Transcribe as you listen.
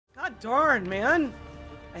Darn, man.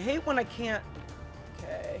 I hate when I can't.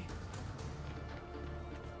 Okay.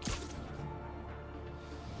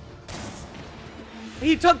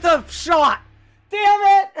 He took the shot.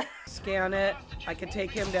 Damn it. Scan it. I can take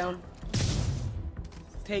him down.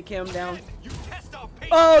 Take him down.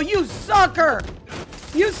 Oh, you sucker.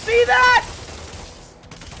 You see that?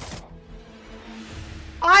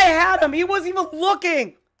 I had him. He wasn't even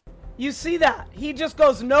looking. You see that? He just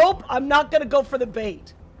goes, nope, I'm not going to go for the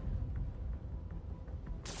bait.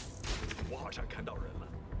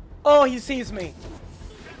 Oh, he sees me.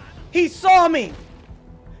 He saw me.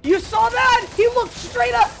 You saw that? He looked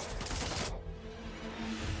straight up.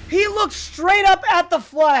 He looked straight up at the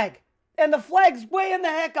flag. And the flag's way in the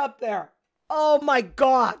heck up there. Oh my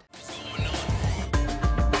God.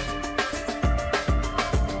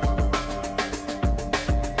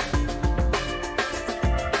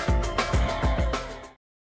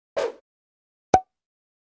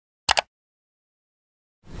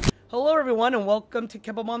 Hello everyone and welcome to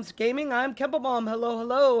Kenpomom's Gaming. I'm Kenpomom. Hello,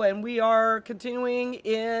 hello. And we are continuing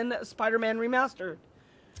in Spider-Man Remastered.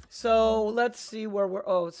 So let's see where we're...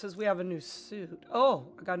 Oh, it says we have a new suit. Oh,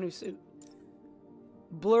 I got a new suit.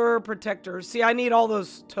 Blur protector. See, I need all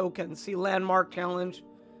those tokens. See, landmark challenge.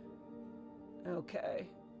 Okay.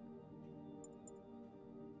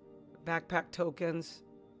 Backpack tokens.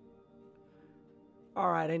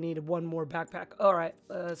 Alright, I needed one more backpack. Alright,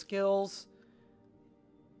 skills.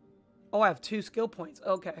 Oh, I have 2 skill points.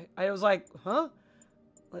 Okay. I was like, huh?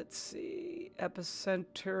 Let's see.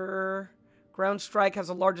 Epicenter. Ground strike has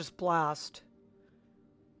the largest blast.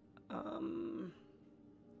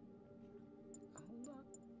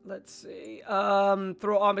 Let's see.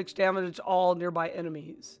 Throw onyx damage to all nearby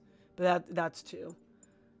enemies. But that's 2.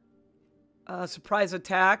 Surprise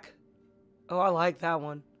attack. Oh, I like that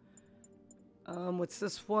one. What's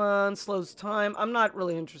this one? Slows time. I'm not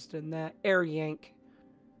really interested in that. Air yank.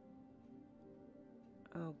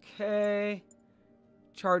 Okay.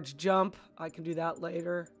 Charge jump. I can do that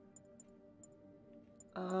later.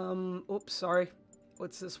 Oops, sorry.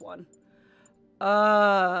 What's this one?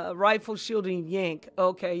 Rifle shielding yank.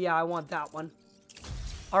 Okay, yeah, I want that one.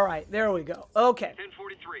 Alright, there we go. Okay.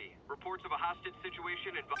 1043. Reports of a hostage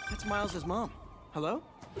situation in... That's Miles' mom. Hello?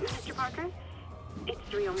 Mr. Parker?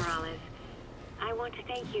 It's Rio Morales. I want to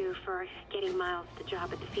thank you for getting Miles the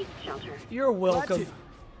job at the feed shelter. You're welcome. Glad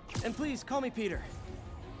to. And please, call me Peter.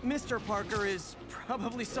 Mr. Parker is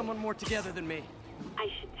probably someone more together than me. I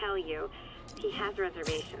should tell you, he has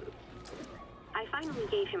reservations. I finally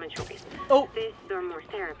gave him a choice. Oh. This or more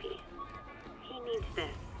therapy. He needs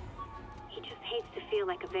this. He just hates to feel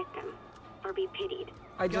like a victim or be pitied.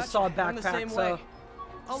 I just saw a I'm the backpack, same so... way.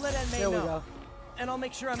 I'll let Aunt May There we know. go. And I'll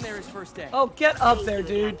make sure I'm there his first day. Oh, get up Thank there, you,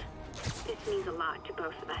 dude. Ken. This means a lot to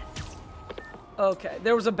both of us. Okay,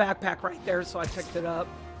 there was a backpack right there, so I picked it up.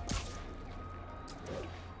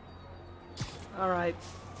 Alright.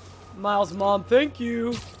 Miles' mom, thank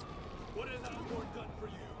you. What has our Lord done for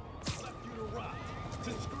you? Left you to rot,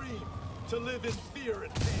 to scream, to live in fear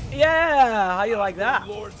and pain. Yeah, how you like that?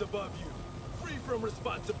 Lords above you, free from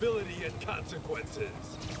responsibility and consequences.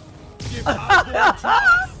 Give our Lord to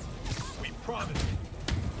us. We promise.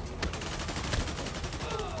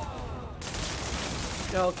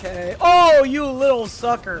 Okay. Oh, you little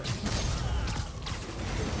sucker.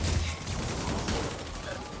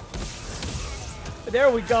 There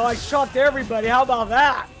we go. I shocked everybody. How about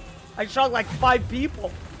that? I shocked like 5 people.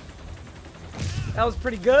 That was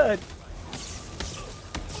pretty good.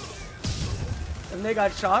 And they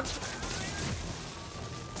got shocked.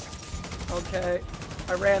 Okay.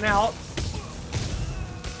 I ran out.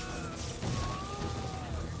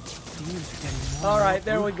 Alright,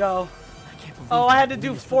 there we go. Oh, I had to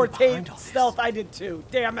do 14 stealth. I did 2.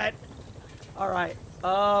 Damn it. Alright.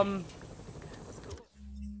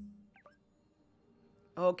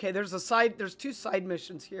 Okay, there's 2 side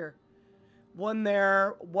missions here. One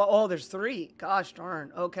there. Oh, there's 3. Gosh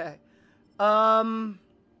darn. Okay.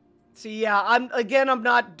 See, yeah, I'm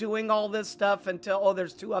not doing all this stuff until, oh,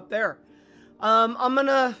 there's 2 up there.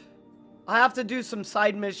 I have to do some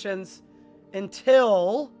side missions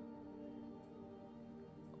until,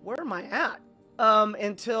 where am I at?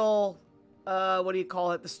 Until, what do you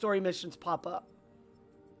call it? The story missions pop up.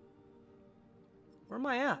 Where am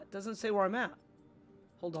I at? It doesn't say where I'm at.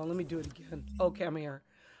 Hold on, let me do it again. Okay, I'm here.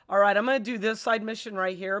 All right, I'm going to do this side mission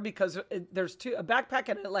right here because there's a backpack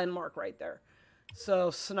and a landmark right there.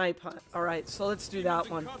 So, snipe hunt. All right, so let's do that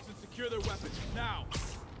one. Secure their weapons now.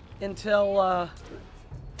 Until a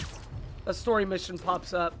story mission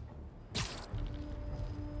pops up.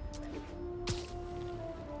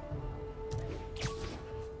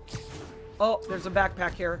 Oh, there's a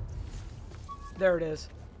backpack here. There it is.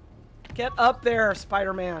 Get up there,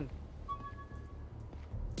 Spider-Man.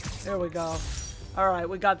 There we go. Alright,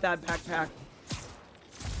 we got that backpack.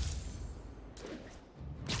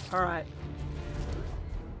 Alright.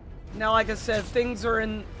 Now, like I said, if things are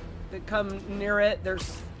in that come near it,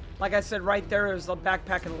 there's, like I said, right there's a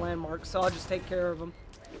backpack and a landmark, so I'll just take care of them.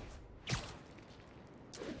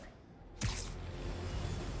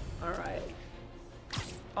 Alright.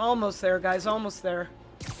 Almost there, guys, almost there.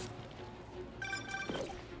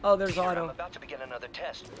 Oh, there's Peter, Otto. I'm about to begin another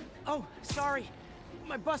test. Oh, sorry.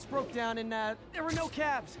 My bus broke down and there were no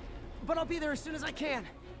cabs. But I'll be there as soon as I can.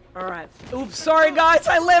 Alright. Oops, sorry guys,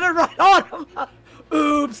 I landed right on him.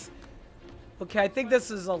 Oops. Okay, I think this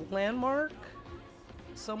is a landmark.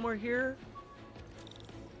 Somewhere here.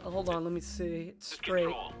 Oh, hold on, let me see. It's straight.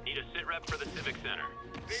 Control. Need a sit rep for the Civic Center.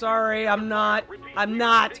 Sorry, I'm not. Repeat, I'm we are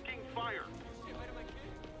not. taking fire.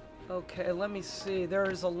 Okay, let me see. There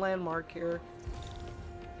is a landmark here.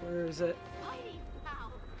 Where is it?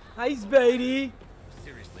 Hi, Spidey.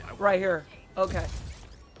 Seriously, Right here. Okay.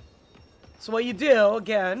 So what you do,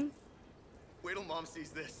 again. Wait till Mom sees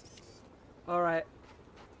this. Alright.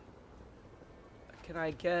 Can I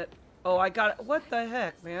get... Oh, I got it. What the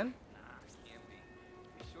heck, man?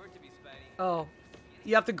 Oh.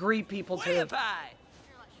 You have to greet people too.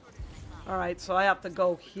 Alright, so I have to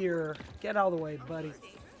go here. Get out of the way, buddy.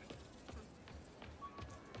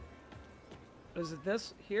 Is it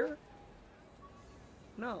this here?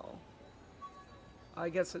 No. I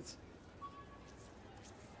guess it's...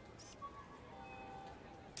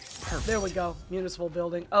 Perfect. There we go. Municipal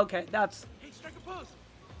building. Okay, that's... Hey, strike a pose.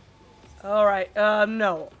 Alright,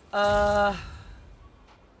 no.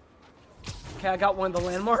 Okay, I got one of the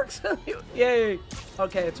landmarks. Yay!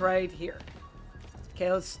 Okay, it's right here. Okay,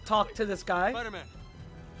 let's talk to this guy. Spider-Man,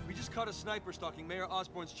 we just caught a sniper stalking Mayor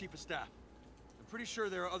Osborn's chief of staff. I'm pretty sure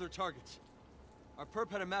there are other targets. Our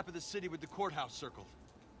perp had a map of the city with the courthouse circled.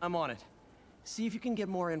 I'm on it. See if you can get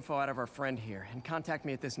more info out of our friend here and contact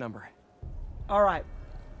me at this number. Alright.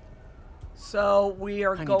 So, we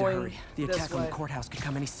are I need going to hurry. The this attack on way. the courthouse could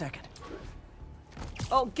come any second.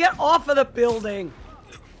 Oh, get off of the building!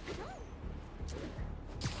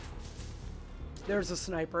 There's a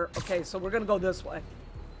sniper. Okay, so we're gonna go this way.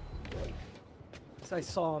 Because I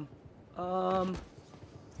saw him.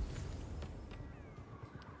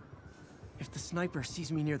 If the sniper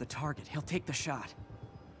sees me near the target, he'll take the shot.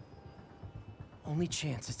 Only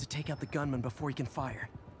chance is to take out the gunman before he can fire.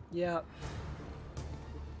 Yeah.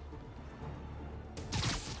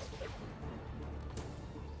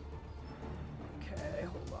 Okay,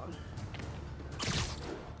 hold on.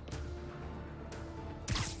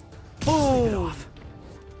 Get Boom! off.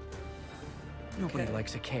 Nobody Okay.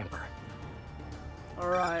 likes a camper.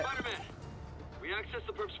 Alright, Spider-Man, we accessed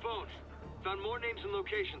the perp's phone. Found more names and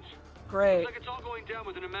locations. great. Looks like it's all going down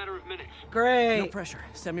within a matter of minutes. No Great. pressure.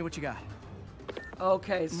 Send me what you got.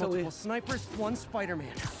 Okay, so we... Multiple snipers, one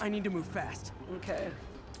Spider-Man. I need to move fast. Okay.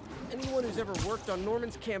 Anyone who's ever worked on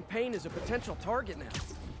Norman's campaign is a potential target now.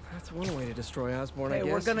 That's one way to destroy Osborn, I Okay,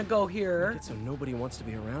 guess. we're gonna go Make here. it so nobody wants to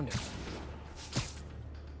be around him.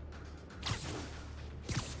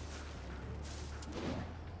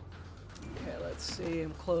 Okay, let's see.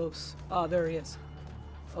 I'm close. Oh, there he is.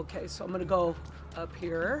 Okay, so I'm gonna go up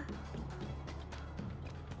here.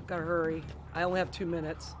 Gotta hurry. I only have 2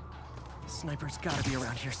 minutes. Sniper's gotta be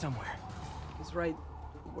around here somewhere. He's right.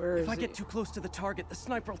 Where is If I he? get too close to the target, the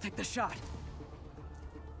sniper will take the shot.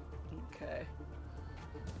 Okay.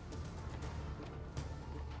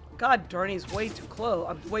 God darn, he's way too close.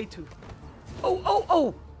 I'm way too... Oh, oh,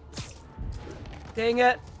 oh! Dang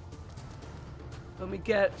it. Let me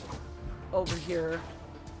get over here.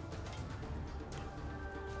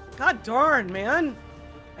 God darn, man.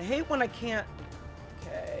 I hate when I can't...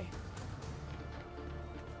 Okay.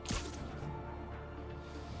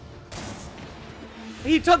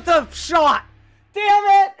 He took the shot! Damn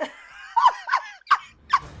it!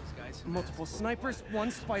 Multiple snipers, one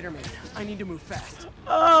Spider-Man. I need to move fast.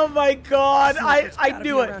 Oh my god, Sniper's I gotta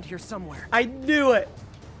knew be it. around here somewhere. I knew it.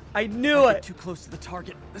 I knew If I get it. too close to the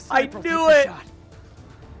target, the I sniper will knew take it. the shot.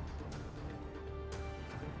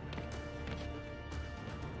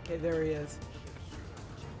 Okay, there he is.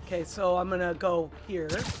 Okay, so I'm gonna go here.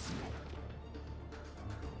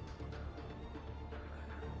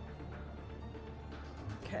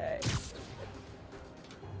 Okay.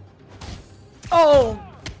 Oh!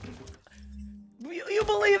 You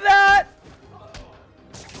believe that?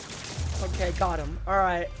 Okay, got him.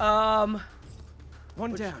 Alright,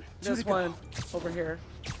 One down. Two this to go. one over here.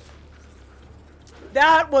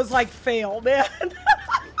 That was like fail, man.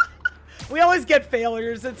 We always get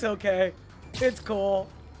failures. It's okay. It's cool.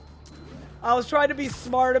 I was trying to be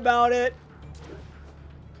smart about it.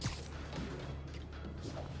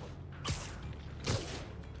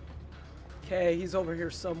 Okay, he's over here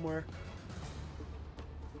somewhere.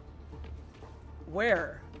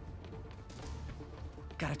 Where?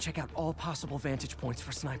 Gotta check out all possible vantage points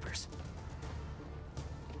for snipers.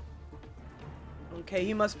 Okay,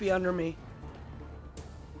 he must be under me.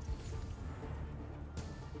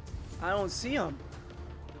 I don't see him.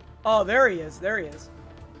 Oh, there he is. There he is.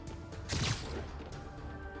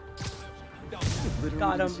 Literally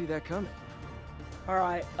Got him. didn't see that coming. All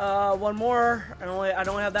right, one more. I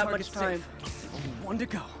don't have that Target's much time. safe. Only one to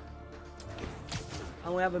go. I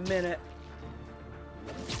only have a minute.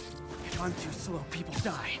 If I'm too slow, people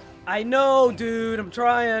die. I know, dude. I'm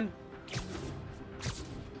trying.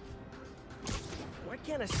 Why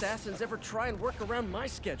can't assassins ever try and work around my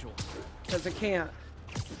schedule? Because I can't.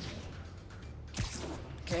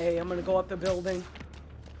 Okay, I'm gonna go up the building.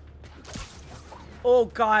 Oh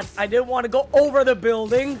God, I didn't want to go over the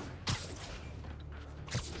building.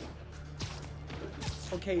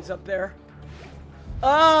 Okay, he's up there.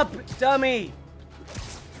 Up, dummy!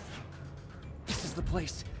 This is the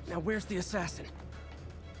place. Now where's the assassin?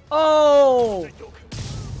 Oh!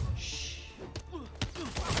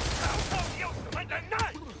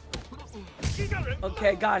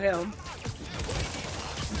 Okay, got him.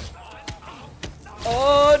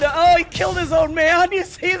 Oh no! Oh, he killed his own man. You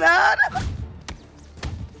see that?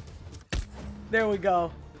 There we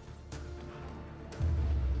go.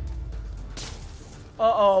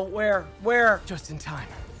 Uh-oh, where? Where? Just in time.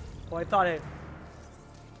 Oh, I thought it.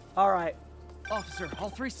 All right. Officer, all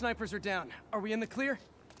 3 snipers are down. Are we in the clear?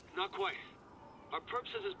 Not quite. Our perp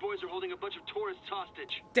says his boys are holding a bunch of tourists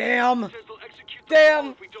hostage. Damn. He says they'll execute them Damn.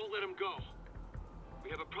 all if we don't let him go. We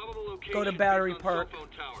have a probable location Go to Battery based on Park. cell phone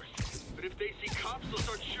towers. But if they see cops, they'll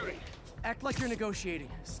start shooting. Act like you're negotiating.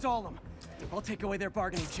 Stall them. I'll take away their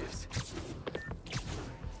bargaining chips.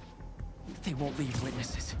 They won't leave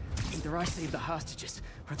witnesses. Either I save the hostages,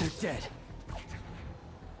 or they're dead.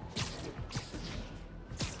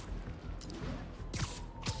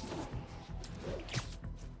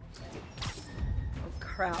 Oh,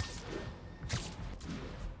 crap.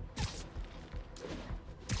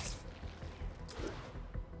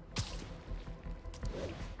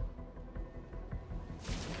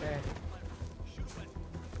 Okay.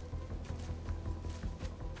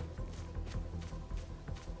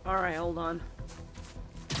 All right, hold on.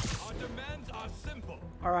 Our demands are simple.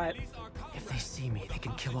 All right. Release our comrades. If they see me, they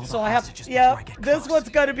can kill all So the I have, hostages yeah, before I get this close. one's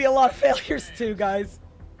going to be a lot of failures too, guys.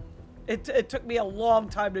 It took me a long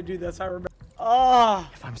time to do this, I remember. Oh,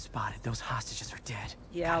 If I'm spotted, those hostages are dead.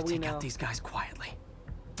 Yeah, Gotta we take know. out these guys quietly.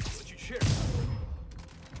 But you cheer.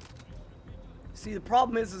 see, the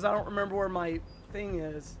problem is I don't remember where my thing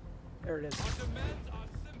is. There it is. Our demands are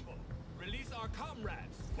simple. Release our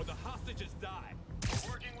comrades, or the hostages die.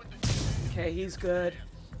 Working with the Okay, he's good.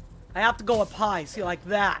 I have to go up high, see, like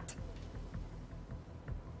that.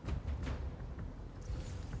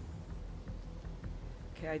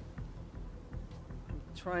 Okay, I'm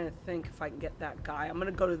trying to think if I can get that guy. I'm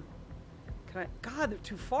gonna go to, can I, God, they're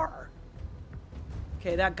too far.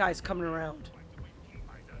 Okay, that guy's coming around.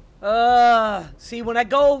 See, when I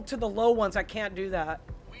go to the low ones, I can't do that.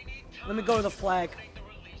 Let me go to the flag.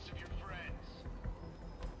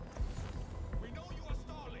 We know you are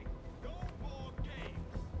stalling. No more games.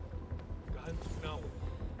 Guns now.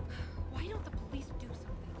 Why don't the police do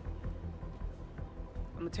something?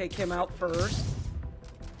 I'm gonna take him out first.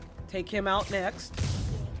 Take him out next.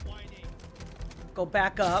 Go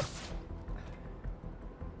back up.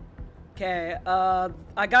 Okay,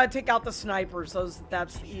 I gotta take out the snipers.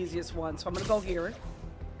 That's the easiest one. So I'm gonna go here.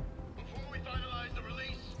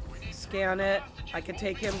 Scan it. I can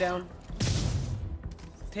take him down.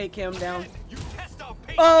 Take him down. You test our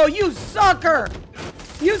patience. Oh, you sucker!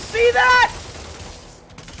 You see that?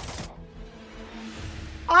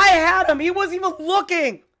 I had him. He wasn't even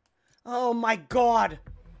looking. Oh my God.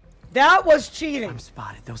 That was cheating. I'm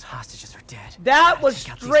spotted. Those hostages are dead. That Gotta was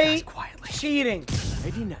take out these guys straight quietly. cheating.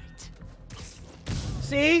 Nighty night.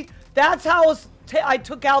 See? That's how I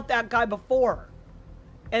took out that guy before.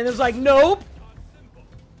 And it was like, nope. Simple.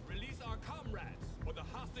 Release our comrades, or the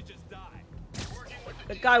hostages die.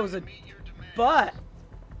 That guy was a butt.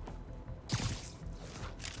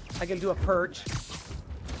 I can do a perch.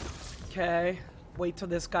 Okay. Wait till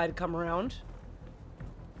this guy to come around.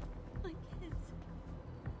 My kids.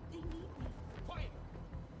 They need me.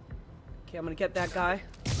 Okay, I'm gonna get that guy.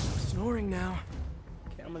 Snoring now.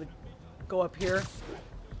 Okay, I'm gonna go up here.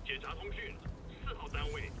 检查通讯，4号单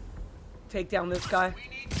位。 Take down this guy. We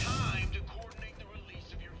need time to coordinate the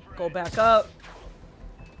release of your friend. Go back up.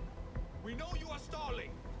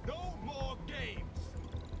 stalling. No more games.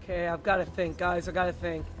 Okay, I've got to think, guys. I got to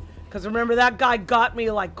think. Because remember, that guy got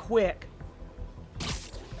me, like, quick.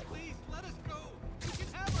 Please let us go. We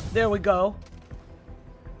can have our There we go.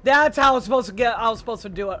 That's how I was supposed to get. I was supposed to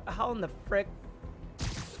do it. How in the frick?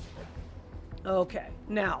 Okay,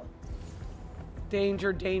 now.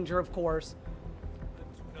 Danger, danger, of course.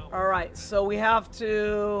 All right, so we have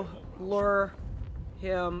to lure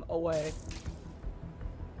him away.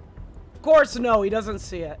 Of course, no, he doesn't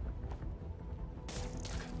see it.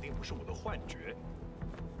 肯定不是我的幻觉。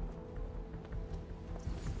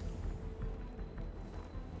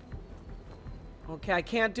 Okay, I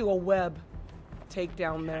can't do a web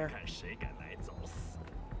takedown there. 看谁敢来找死。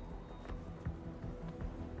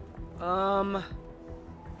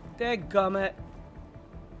 Dadgummit.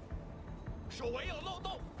 守卫有漏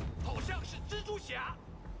洞，好像是蜘蛛侠。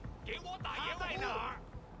给我打野在哪儿？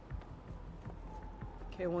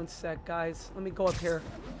 Okay, one sec, guys. Let me go up here.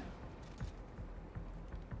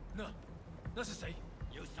 那是谁？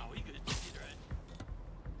又少一个机器人。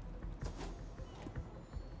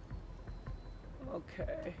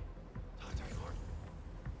 Okay. 他在哪儿？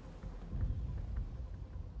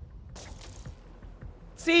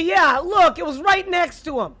 See, yeah, look, it was right next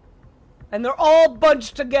to him. And they're all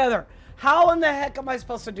bunched together. How in the heck am I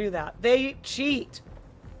supposed to do that? They cheat.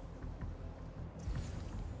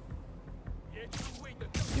 野猪卫的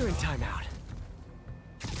You're in timeout.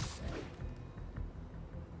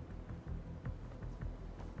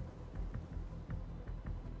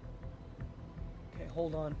 Okay,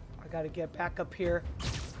 hold on. I gotta get back up here.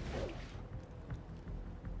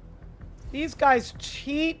 These guys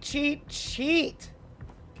cheat, cheat, cheat.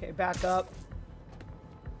 Okay, back up.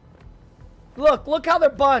 Look how they're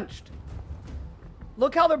bunched.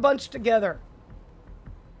 Look how they're bunched together.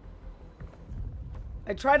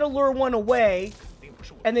 I try to lure one away, 肯定不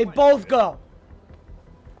是我的 and they 幻 both 觉 go.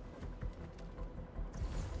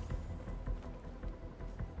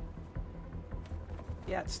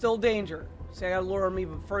 Yeah, it's still danger. So I gotta lure him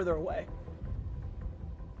even further away.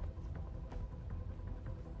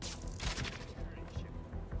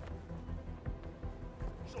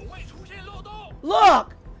 守卫出现漏洞。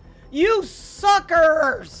 Look! You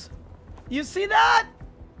suckers! You see that?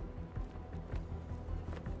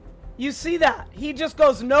 You see that? He just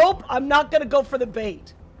goes, nope, I'm not gonna go for the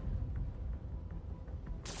bait.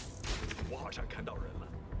 我好像看到人了。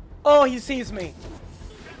 Oh, he sees me.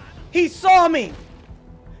 He saw me.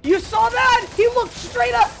 You saw that? He looked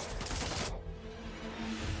straight up.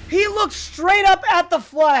 He looked straight up at the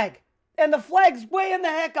flag. And the flag's way in the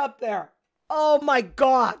heck up there. Oh my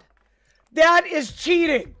god. That is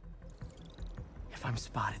cheating. If I'm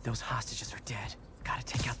spotted, those hostages are dead. Gotta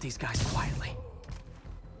take out these guys quietly.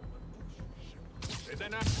 谁在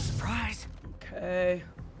那？ Surprise! Okay.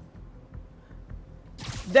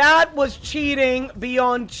 That was cheating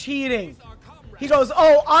beyond cheating. He goes,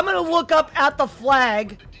 oh, I'm going to look up at the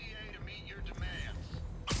flag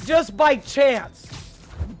just by chance.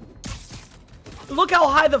 Look how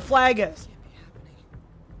high the flag is.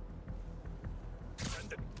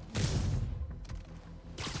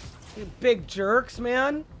 You big jerks,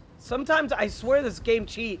 man. Sometimes I swear this game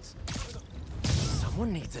cheats.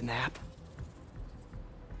 Someone needs a nap.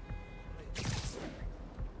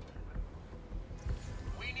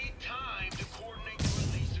 We need time to coordinate the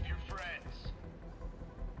release of your friends.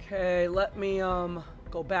 Okay, let me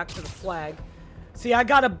go back to the flag. See, I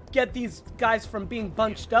gotta get these guys from being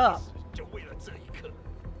bunched up. 就为了这一刻。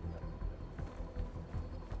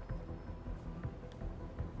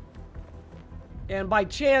 And by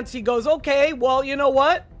chance, he goes, okay, well, you know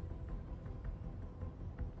what?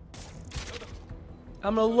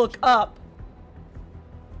 I'm gonna look up.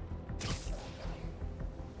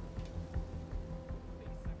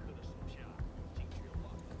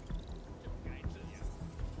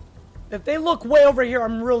 If they look way over here,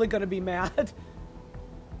 I'm really gonna be mad.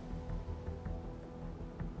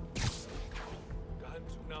 敢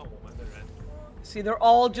阻挠我们的人， See, they're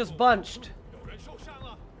all just bunched. 有人受伤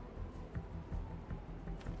了。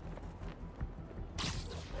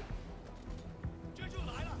这就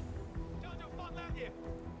来了，这样就放烂点。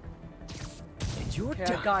 And you're Okay,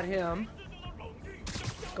 I done. got him. 制作的冷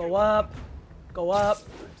静， Go up,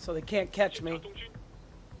 so they can't catch me. 中军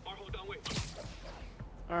，2号单位，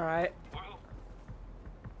 All right. 2号，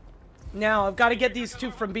 Now, I've got to get these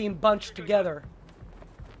two from being bunched together.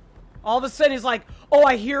 All of a sudden, he's like, oh,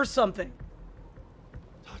 I hear something.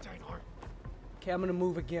 他在哪儿？ Okay, I'm going to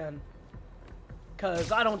move again.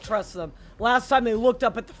 Because I don't trust them. Last time they looked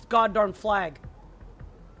up at the goddamn flag.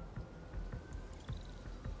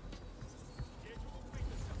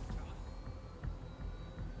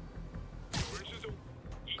 有人是这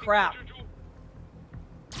Crap.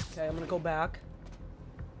 Okay, I'm gonna go back.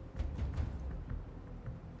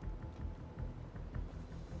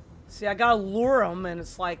 See, I gotta lure them, and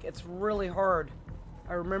it's like, it's really hard.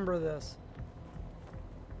 I remember this.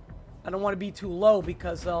 I don't want to be too low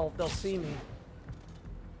because they'll see me.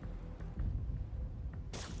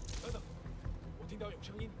 等等，我听到有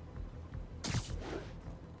声音。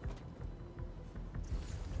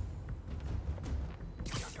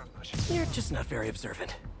 You're just not very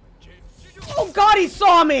observant. Oh God, he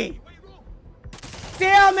saw me!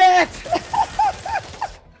 Damn it!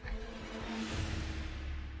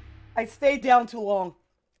 I stayed down too long.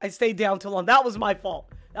 I stayed down too long. That was my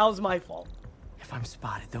fault. That was my fault. If I'm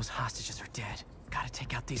spotted, those hostages are dead. Gotta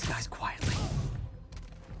take out these guys quietly.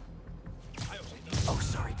 Oh,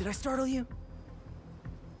 sorry. Did I startle you?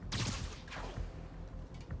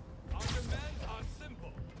 Our demands are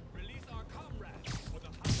simple. Release our comrades, or the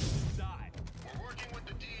hostages die. We're working with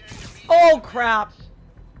the DA. Oh crap!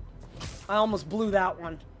 I almost blew that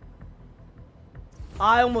one.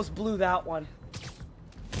 I almost blew that one.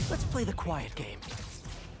 Let's play the quiet game.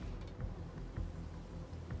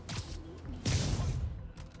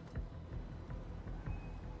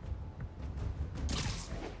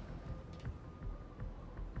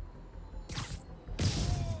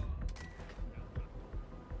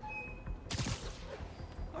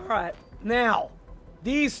 All right, now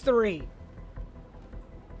these three.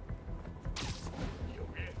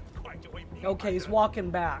 Okay, he's walking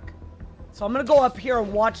back. So I'm gonna go up here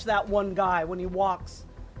and watch that one guy when he walks.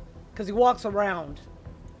 Because he walks around.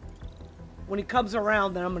 When he comes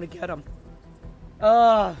around, then I'm gonna get him.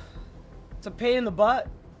 It's a pain in the butt.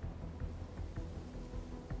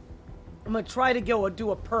 I'm gonna try to go and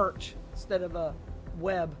do a perch instead of a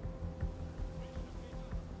web.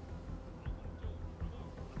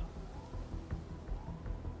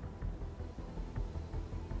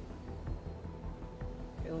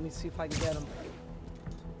 Okay, let me see if I can get him.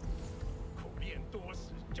 口变多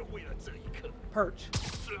时，就为了这一刻。 Perch.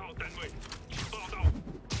 4号单位，请报道。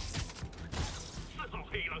4号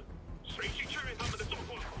黑了，谁去确认他们的状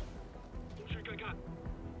况？我去看看。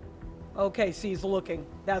 Okay, see, he's looking.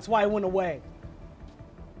 That's why I went away.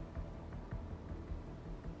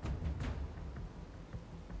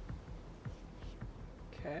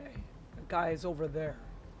 Okay, the guy is over there.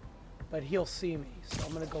 But he'll see me, so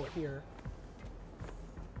I'm gonna go here.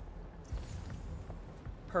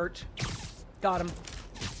 Perch. Got him.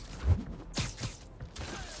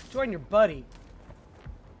 Join your buddy.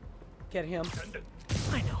 Get him.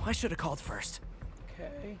 I know, I should have called first.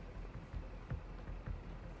 Okay.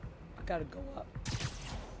 I gotta go up.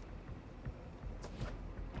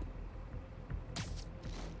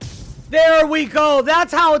 There we go!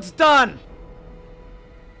 That's how it's done!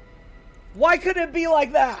 Why couldn't it be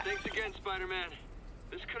like that? Thanks again, Spider-Man.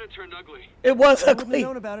 This could have turned ugly. It was I wouldn't have ugly.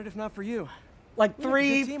 known about it if not for you. Like You're a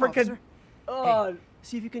three good team, freaking... officer. Hey,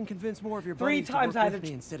 see if you can convince more of your Three buddies times to I work had with to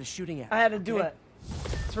me instead of shooting at I me, had to do okay? it.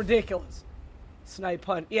 It's ridiculous. Snipe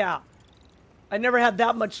hunt. Yeah. I never had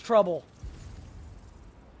that much trouble.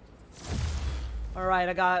 Alright,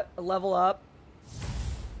 I got a level up.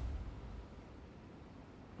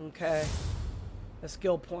 Okay. A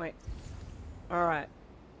skill point. Alright.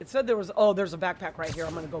 It said there was... Oh, there's a backpack right here.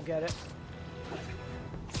 I'm gonna go get it.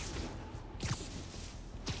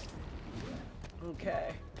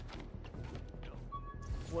 Okay.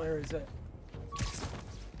 Where is it?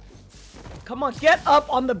 Come on, get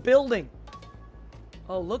up on the building.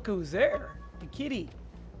 Oh, look who's there. The kitty.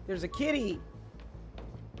 There's a kitty.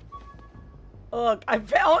 Look, I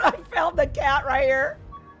found the cat right here.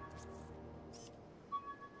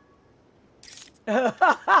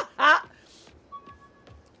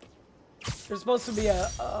 There's supposed to be a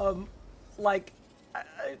like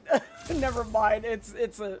never mind.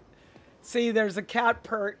 It's a see, there's a cat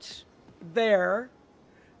perch there.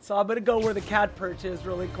 So I'm gonna go where the cat perch is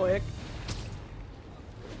really quick.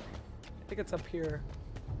 I think it's up here.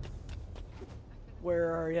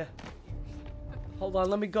 Where are you? Hold on,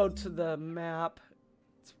 let me go to the map.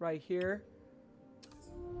 It's right here.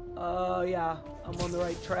 Yeah, I'm on the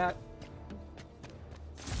right track.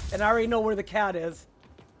 And I already know where the cat is.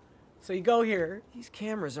 So you go here. These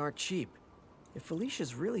cameras aren't cheap. If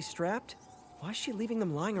Felicia's really strapped, why is she leaving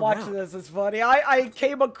them lying Watch around? this, it's funny. I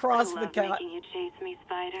came across I the love cat. making you chase me,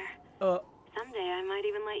 Spider. Someday I might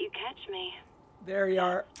even let you catch me. There you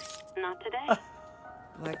are. Not today.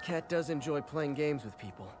 Black Cat does enjoy playing games with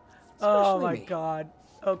people. Oh Especially my me. god.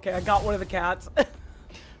 Okay, I got one of the cats.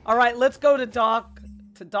 All right, let's go to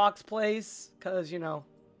Doc's place, cause you know.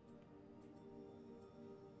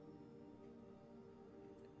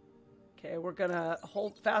 Okay, we're gonna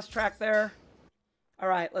hold fast track there. All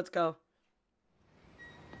right, let's go.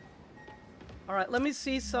 All right, let me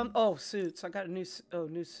see some. Oh, suits. I got a new. Oh,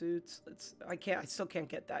 new suits. I can't. I still can't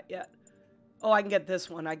get that yet. Oh, I can get this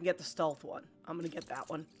one. I can get the stealth one. I'm gonna get that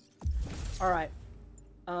one. All right.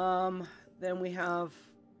 Then we have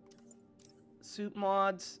suit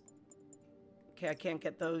mods. Okay, I can't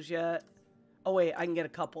get those yet. Oh wait, I can get a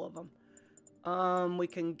couple of them. We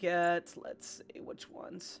can get. Let's see which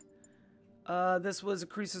ones. This was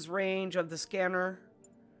increases range of the scanner.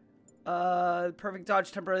 Perfect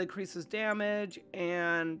dodge temporarily increases damage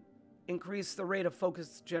and increase the rate of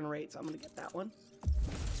focus generates. I'm gonna get that one.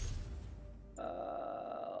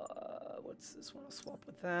 What's this one? I'll swap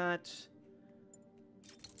with that.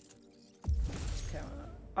 Okay.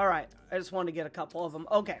 All right. I just wanted to get a couple of them.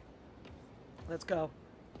 Okay. Let's go.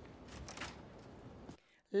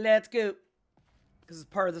 Let's go. This is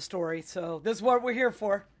part of the story, so this is what we're here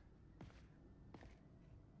for.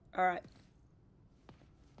 All right.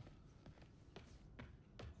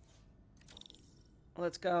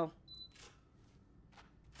 Let's go.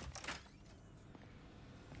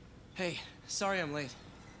 Hey, sorry I'm late.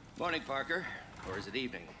 Morning, Parker. Or is it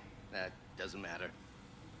evening? That doesn't matter.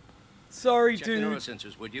 Sorry, Check dude. the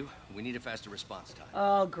neurosensors, would you? We need a faster response time.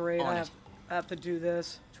 Oh, great. On I it. have to do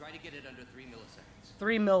this. Try to get it under 3 milliseconds.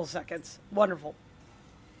 3 milliseconds. Wonderful.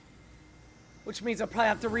 Which means I'll probably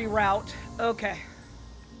have to reroute. Okay.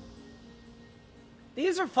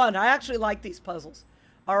 These are fun. I actually like these puzzles.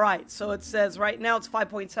 All right, so it says right now it's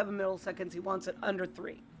 5.7 milliseconds. He wants it under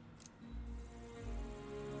 3.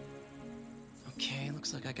 Okay,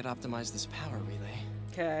 looks like I could optimize this power relay.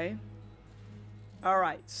 Okay. All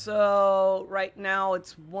right, so right now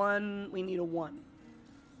it's 1. We need a 1.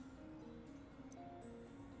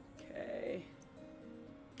 Okay.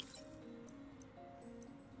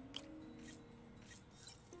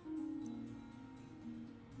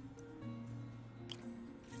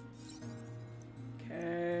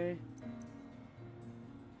 Okay.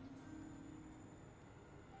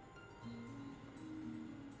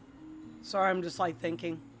 Sorry, I'm just like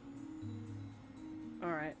thinking. All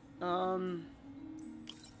right.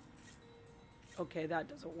 Okay, that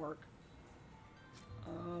doesn't work.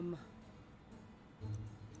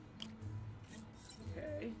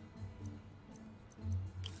 Okay.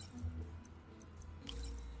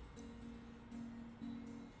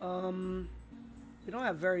 We don't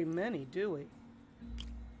have very many, do we?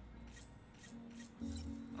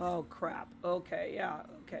 Oh, crap. Okay, yeah.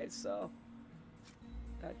 Okay, so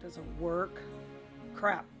that doesn't work.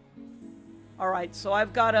 Crap. All right, so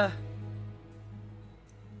I've got to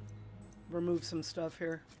remove some stuff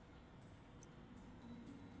here.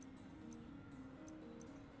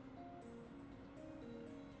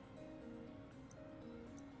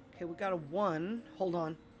 Okay, we got a 1. Hold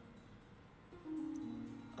on.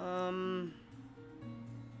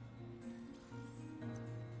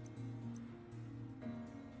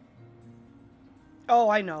 Oh,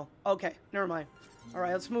 I know. Okay, never mind. All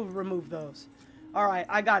right, let's remove those. All right,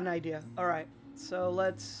 I got an idea. All right, so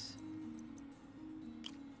let's...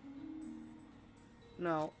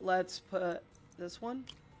 No, let's put this one.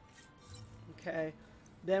 Okay,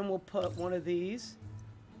 then we'll put one of these.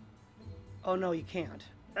 Oh, no, you can't.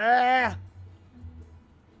 Ah!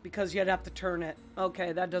 Because you'd have to turn it.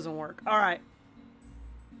 Okay, that doesn't work. All right.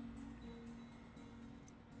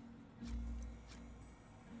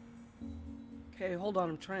 Okay, hold on.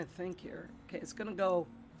 I'm trying to think here. Okay, it's going to go...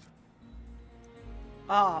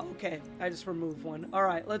 Ah, okay. I just removed one. All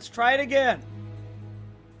right, let's try it again.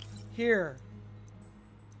 Here.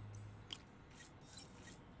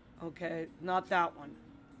 Okay, not that one.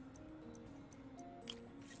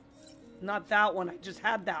 Not that one. I just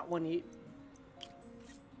had that one.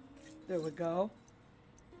 There we go.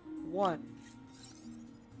 1.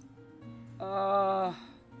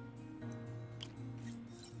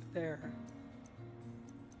 There.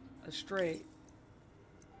 A straight.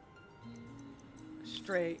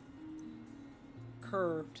 Straight.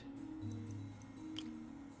 Curved.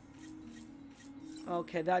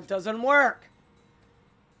 Okay, that doesn't work.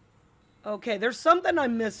 Okay, there's something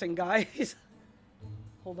I'm missing, guys.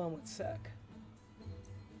 Hold on one sec.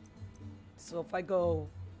 So if I go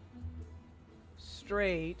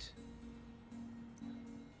straight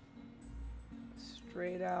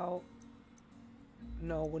out,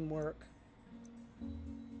 no, it wouldn't work.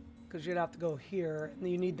 Because you'd have to go here, and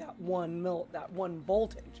you need that one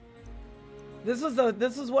voltage. This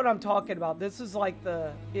is what I'm talking about. This is like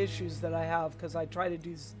the issues that I have because I try to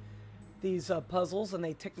do these puzzles and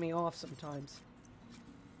they tick me off sometimes.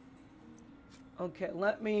 Okay,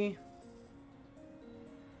 let me...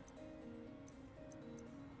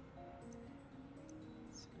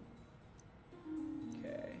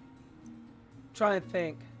 trying to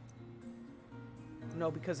think. No,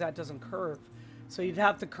 because that doesn't curve. So you'd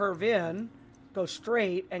have to curve in, go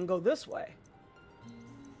straight, and go this way.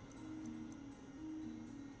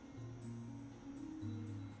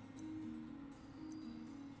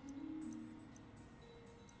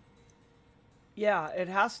 Yeah, it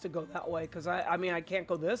has to go that way, because I mean, I can't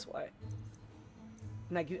go this way.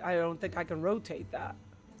 And I don't think I can rotate that.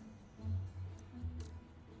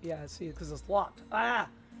 Yeah, see, because it's locked. Ah!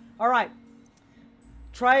 Alright.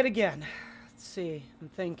 Try it again. Let's see. I'm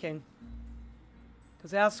thinking.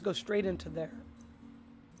 Because it has to go straight into there.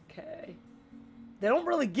 Okay. They don't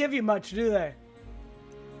really give you much, do they?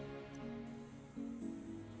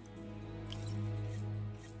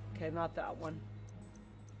 Okay, not that one.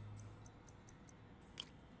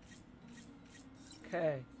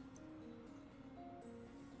 Okay.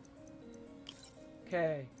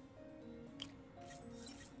 Okay.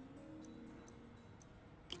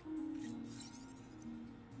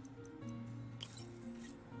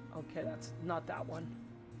 Okay, that's not that one.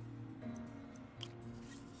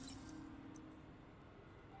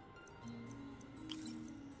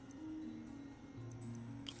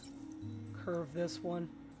 Curve this one.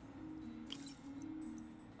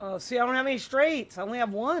 Oh, see, I don't have any straights. I only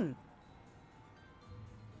have one.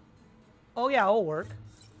 Oh, yeah, it'll work.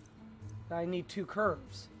 I need 2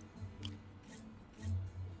 curves.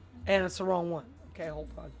 And it's the wrong one. Okay, hold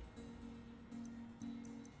on.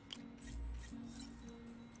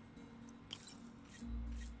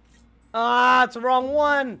 Ah, it's the wrong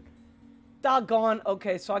one. Doggone.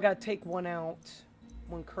 Okay, so I gotta take one out.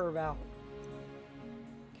 One curve out.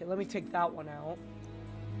 Okay, let me take that one out.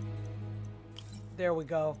 There we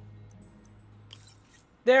go.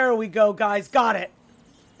 There we go, guys. Got it.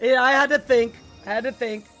 Yeah, I had to think. I had to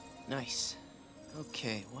think. Nice.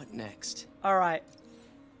 Okay, what next? Alright.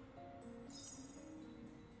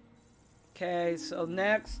 Okay, so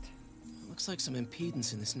next. Looks like some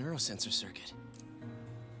impedance in this neurosensor circuit.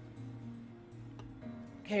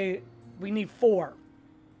 Okay, we need 4.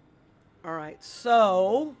 Alright,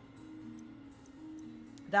 so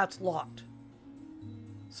that's locked.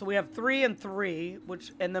 So we have 3 and 3,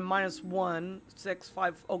 which, and then -1, 6,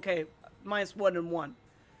 5. Okay, -1 and 1.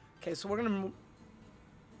 Okay, so we're gonna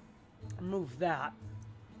remove that.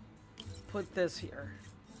 Put this here.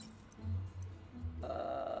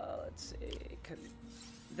 Let's see.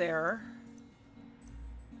 There.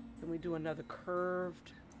 Can we do another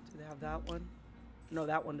curved? Do they have that one? No,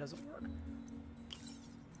 that one doesn't work.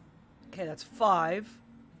 Okay, that's 5.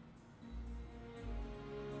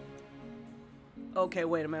 Okay,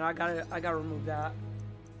 wait a minute. I gotta remove that.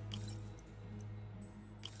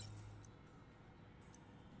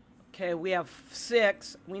 Okay, we have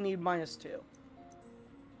 6. We need -2.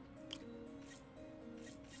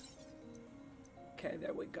 Okay,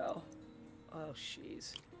 there we go. Oh,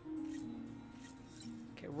 jeez.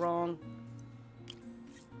 Okay, wrong.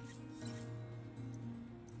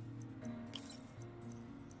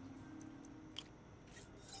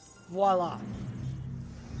 Voila.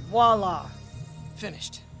 Voila.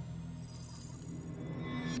 Finished.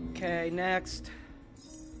 Okay, next.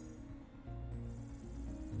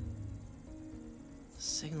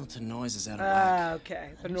 Signal to noise is out of whack.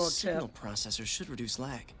 Okay. The A new north signal tip. processor should reduce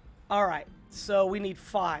lag. All right. So we need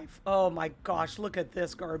 5. Oh my gosh, look at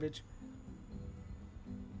this garbage.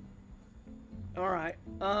 All right.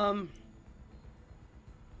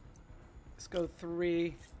 Let's go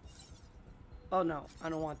 3. Oh no, I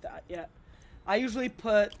don't want that yet. I usually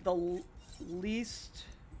put the least,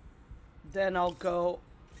 then I'll go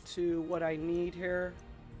to what I need here.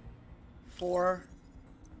 4.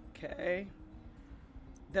 Okay.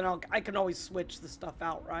 Then I can always switch the stuff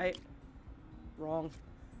out, right? Wrong.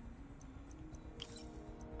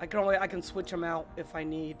 I can switch them out if I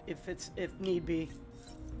need, if need be.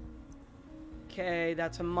 Okay,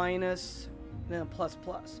 that's a minus, then a plus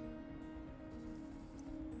plus.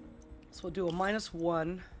 So we'll do a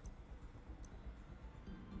 -1.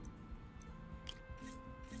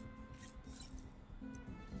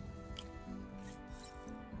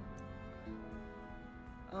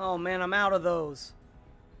 Oh man, I'm out of those.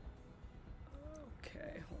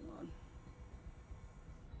 Okay, hold on.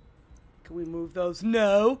 Can we move those?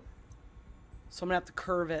 No. So I'm gonna have to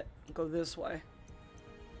curve it and go this way.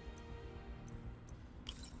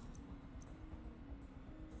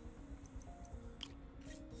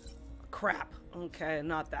 Crap. Okay,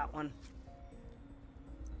 not that one.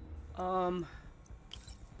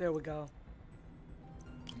 There we go.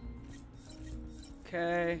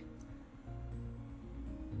 Okay.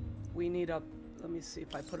 We need a, let me see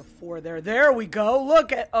if I put a 4 there. There we go.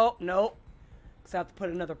 Look at, oh, no. Because I have to put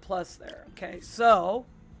another plus there. Okay, so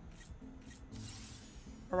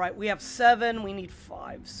All right, we have 7. We need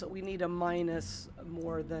 5, so we need a minus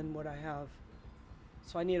more than what I have.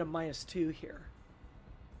 So I need a -2 here.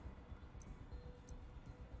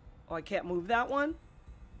 Oh, I can't move that one?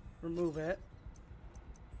 Remove it.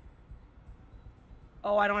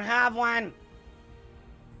 Oh, I don't have one.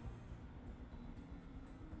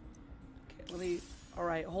 Okay, let me... All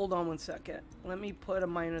right, hold on one second. Let me put a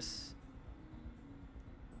minus...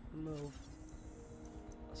 Move.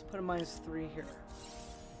 Let's put a -3 here.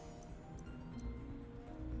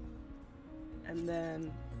 And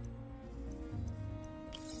then...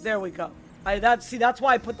 There we go. See, that's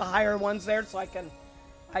why I put the higher ones there, so I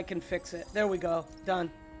can fix it. There we go. Done.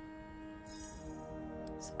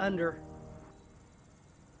 It's under.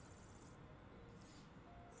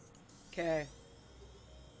 Okay.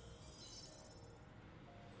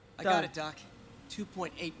 I got it, Doc.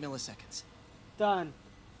 2.8 milliseconds. Done.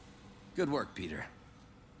 Good work, Peter.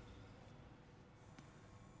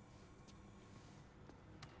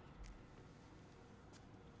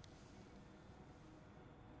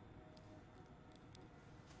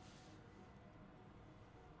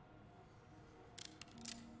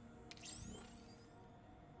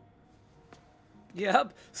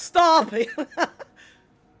 Yep. Stop it.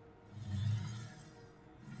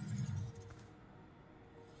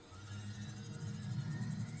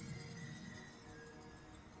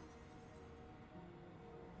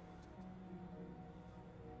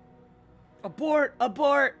 Abort!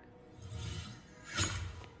 Abort!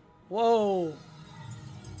 Whoa.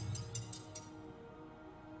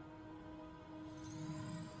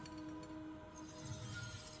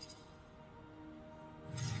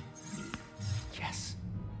 Yes.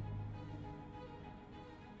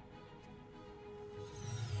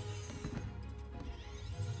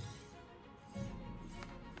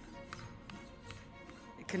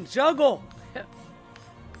 It can juggle.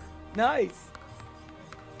 Nice.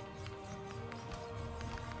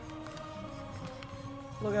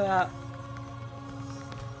 Look at that.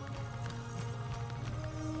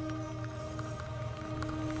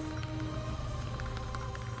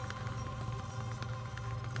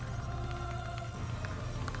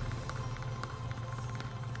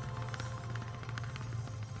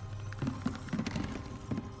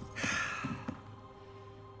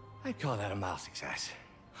 I'd call that a mild success.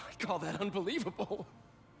 I call that unbelievable.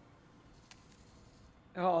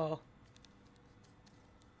 Uh-oh.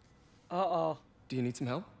 Uh-oh. Do you need some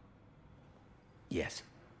help? Yes.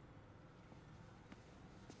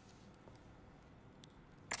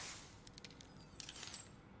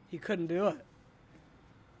 He couldn't do it.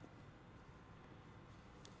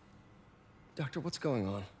 Doctor, what's going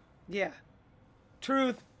on? Yeah.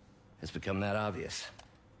 Truth. It's become that obvious.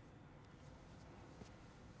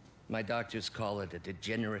 My doctors call it a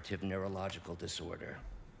degenerative neurological disorder.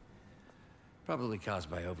 Probably caused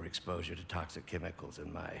by overexposure to toxic chemicals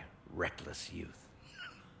in my reckless youth.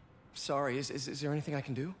 Sorry, is there anything I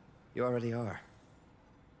can do? You already are.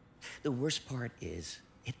 The worst part is,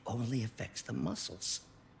 it only affects the muscles.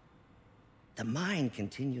 The mind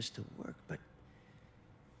continues to work, but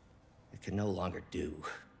it can no longer do.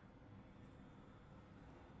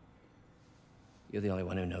 You're the only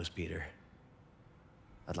one who knows, Peter.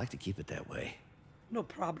 I'd like to keep it that way. No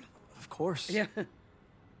problem. Of course. Yeah.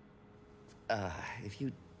 If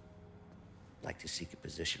you'd like to seek a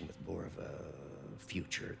position with more of a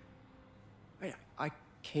future. I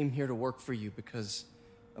came here to work for you because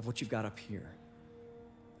of what you've got up here.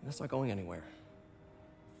 And that's not going anywhere.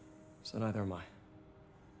 So neither am I.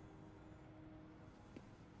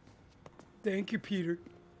 Thank you, Peter.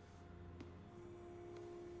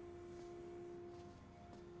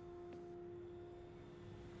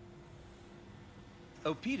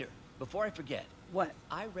 Oh, Peter, before I forget. What?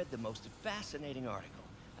 I read the most fascinating article.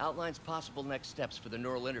 Outlines possible next steps for the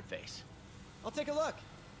neural interface. I'll take a look.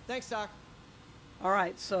 Thanks, Doc. All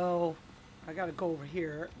right, so I got to go over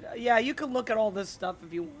here. Yeah, you can look at all this stuff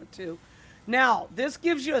if you want to. Now, this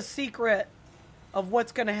gives you a secret of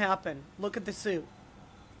what's going to happen. Look at the suit.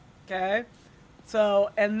 Okay?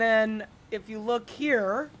 So, and then if you look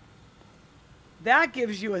here, that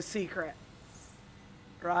gives you a secret.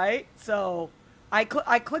 Right? So, I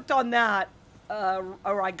clicked on that,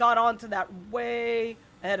 or I got onto that way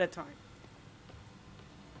ahead of time.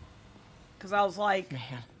 Because I was like...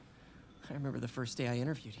 Man, I remember the first day I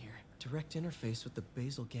interviewed here. Direct interface with the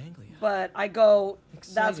basal ganglia. But I go,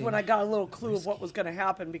 Exciting. that's when I got a little clue of what was going to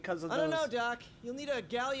happen because of those. I don't know, Doc. You'll need a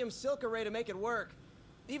gallium silk array to make it work.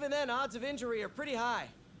 Even then, odds of injury are pretty high.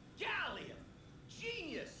 Gallium!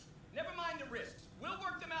 Genius! Never mind the risks. We'll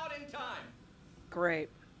work them out in time. Great.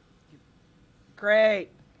 Great.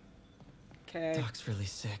 Okay. Doc's really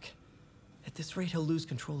sick. At this rate, he'll lose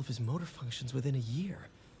control of his motor functions within a year.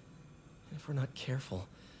 And if we're not careful,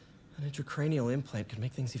 an intracranial implant could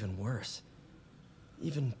make things even worse.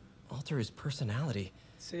 Even alter his personality.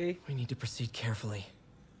 See? We need to proceed carefully.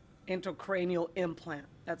 Intracranial implant.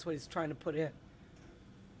 That's what he's trying to put in.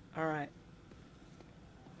 Alright.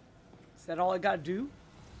 Is that all I gotta do?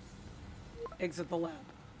 Exit the lab.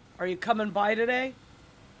 Are you coming by today?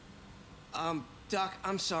 Doc,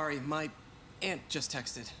 I'm sorry. My aunt just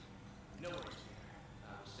texted. No.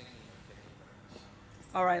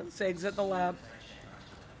 Alright, let's exit the lab.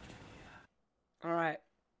 Alright.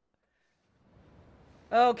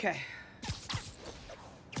 Okay.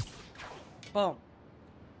 Boom.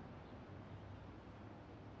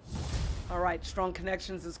 Alright, strong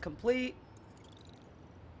connections is complete.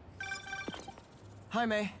 Hi,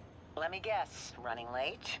 May. Let me guess, running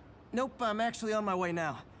late? Nope, I'm actually on my way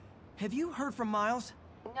now. Have you heard from Miles?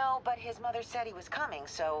 No, but his mother said he was coming,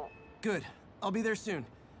 so... Good. I'll be there soon.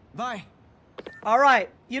 Bye. Alright,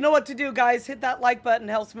 you know what to do, guys. Hit that like button,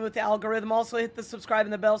 helps me with the algorithm. Also hit the subscribe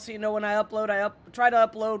and the bell so you know when I upload. Try to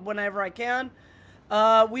upload whenever I can.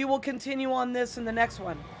 We will continue on this in the next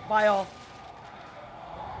one. Bye, all.